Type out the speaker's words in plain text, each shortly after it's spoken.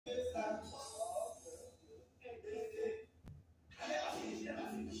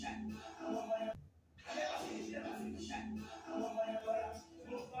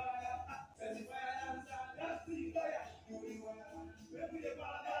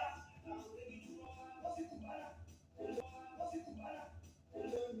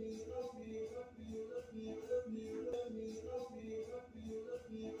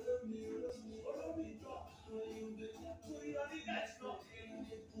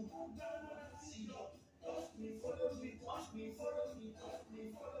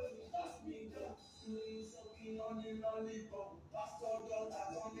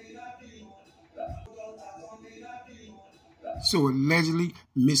So allegedly,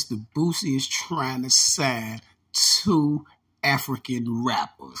 Mr. Boosie is trying to sign two African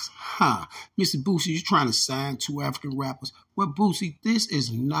rappers. Huh. Mr. Boosie, you're trying to sign two African rappers. Well, Boosie, this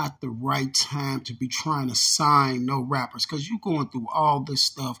is not the right time to be trying to sign no rappers because you're going through all this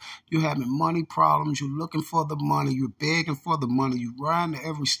stuff. You're having money problems. You're looking for the money. You're begging for the money. You're riding to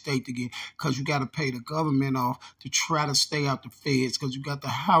every state to get because you got to pay the government off to try to stay out the feds because you got the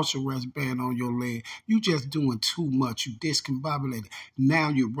house arrest ban on your leg. You just doing too much. You discombobulated. Now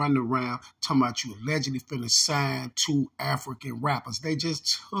you're running around talking about you allegedly finna sign two African rappers. They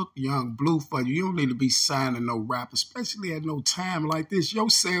just took young Bleu for you. You don't need to be signing no rapper, especially at no time like this. Your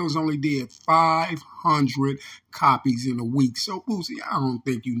sales only did 500 copies in a week. So, Boosie, I don't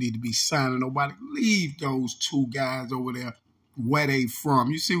think you need to be signing nobody. Leave those two guys over there where they from.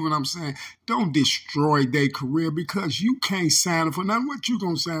 You see what I'm saying? Don't destroy their career because you can't sign them for nothing. What you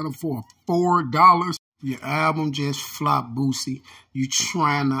gonna sign them for? $4? Your album just flopped, Boosie. You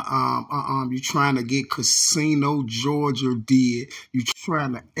trying to get Casino Georgia did. You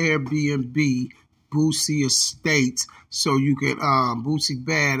trying to Airbnb Boosie Estates so you can Boosie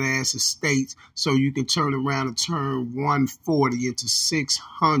Badass Estates so you can turn around and turn 140 into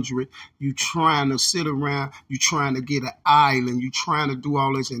 600. You trying to sit around, you trying to get an island, you trying to do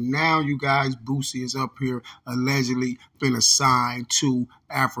all this, and now you guys, Boosie is up here allegedly finna sign two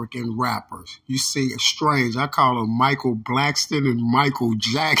African rappers. You see, it's strange. I call them Michael Blackston and Michael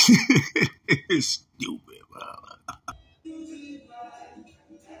Jackson. It's stupid.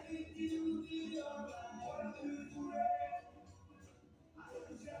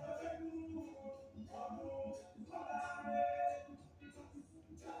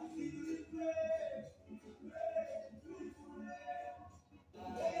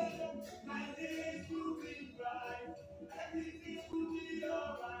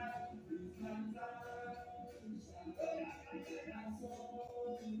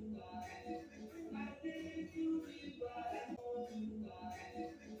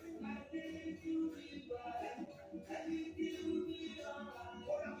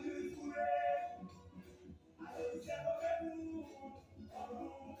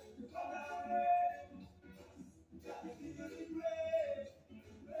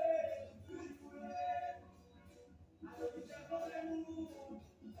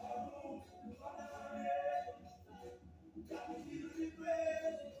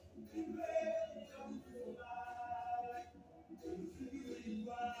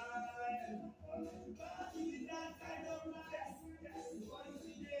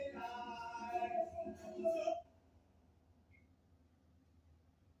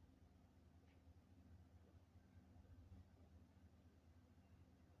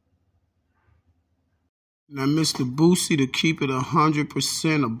 Now, Mr. Boosie, to keep it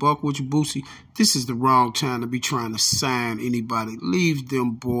 100% a buck with you, Boosie, this is the wrong time to be trying to sign anybody. Leave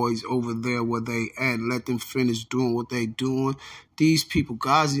them boys over there where they at and let them finish doing what they doing. These people,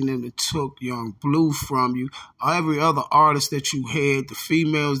 Gazi and them that took young Bleu from you, every other artist that you had, the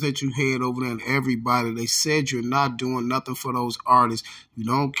females that you had over there and everybody, they said you're not doing nothing for those artists. You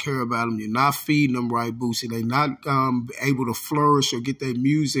don't care about them. You're not feeding them right, Boosie. They're not able to flourish or get their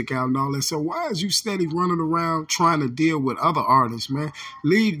music out and all that. So why is you steady running around trying to deal with other artists, man?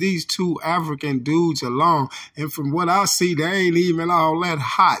 Leave these two African dudes alone. And from what I see, they ain't even all that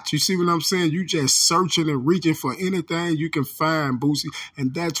hot. You see what I'm saying? You just searching and reaching for anything you can find, Boosie.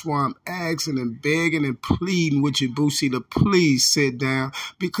 And that's why I'm asking and begging and pleading with you, Boosie, to please sit down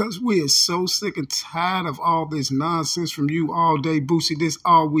because we are so sick and tired of all this nonsense from you all day, Boosie. This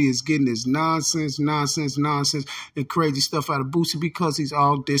all we is getting is nonsense, nonsense, nonsense, and crazy stuff out of Boosie because he's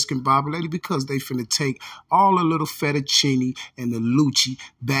all discombobulated because they finna take all the little fettuccine and the lucci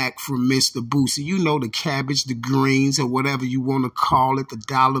back from Mr. Boosie. You know, the cabbage, the greens, or whatever you want to call it, the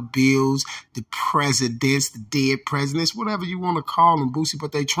dollar bills, the presidents, the dead presidents, whatever you want to call them, Boosie,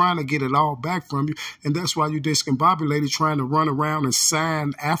 but they trying to get it all back from you, and that's why you discombobulated trying to run around and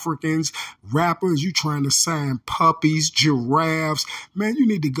sign Africans, rappers. You trying to sign puppies, giraffes. Man, you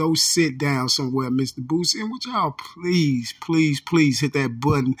need to go sit down somewhere, Mr. Boosie, and would y'all please, please, please hit that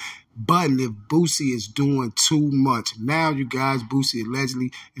button if Boosie is doing too much. Now, you guys, Boosie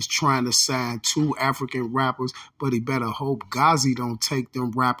allegedly is trying to sign two African rappers, but he better hope Gazi don't take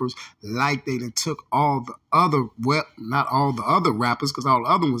them rappers like they done took all the other, well, not all the other rappers, because all the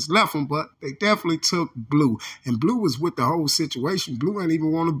other ones left them, but they definitely took Bleu. And Bleu was with the whole situation. Bleu ain't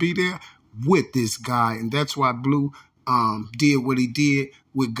even want to be there with this guy, and that's why Bleu did what he did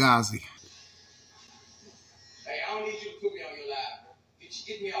with Gazi. Hey, I don't need you to put me on your live.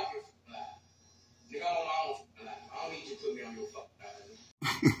 Get me off your live. Nigga, I'm on my own live. I don't need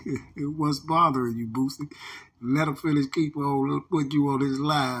What's bothering you, Boosie? Let him finish keep on putting you on his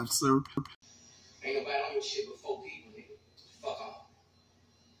live, sir. Ain't nobody on your shit but 4 people, nigga. Fuck off.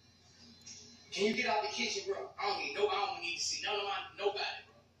 Can you get out the kitchen, bro? I don't need to see nobody, bro.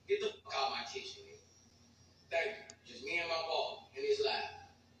 Get the fuck out of my kitchen, nigga. Thank you. Just me and my ball in this live.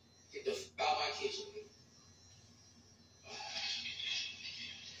 Get the fuck out of my kitchen, nigga.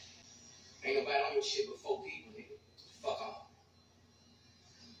 Ain't nobody on your shit but 4 people, nigga. Fuck off.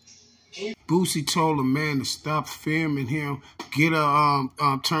 Boosie told a man to stop filming him, get a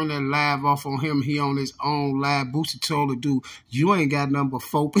turn that live off on him. He on his own live. Boosie told the dude, you ain't got nothing but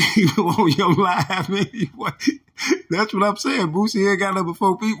 4 people on your live anyway. That's what I'm saying. Boosie ain't got nothing but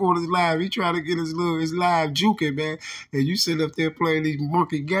 4 people on his live. He trying to get his live juking, man. And you sitting up there playing these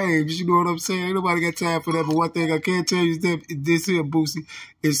monkey games. You know what I'm saying? Ain't nobody got time for that. But one thing I can tell you is that this here, Boosie,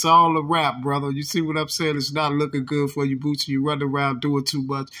 it's all a rap, brother. You see what I'm saying? It's not looking good for you, Boosie. You run around doing too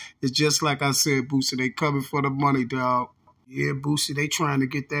much. It's just like I said, Boosie, they coming for the money, dog. Yeah, Boosie, they trying to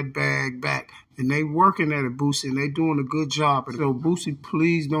get that bag back. And they working at it, Boosie, and they doing a good job. So, Boosie,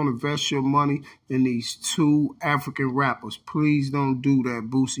 please don't invest your money in these 2 African rappers. Please don't do that,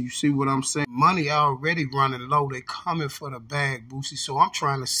 Boosie. You see what I'm saying? Money already running low. They coming for the bag, Boosie. So I'm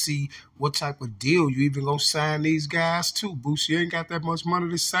trying to see what type of deal you even gonna sign these guys to, Boosie. You ain't got that much money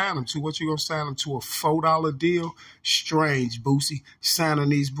to sign them to. What you gonna sign them to, a $4 deal? Strange, Boosie. Signing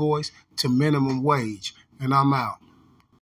these boys to minimum wage. And I'm out.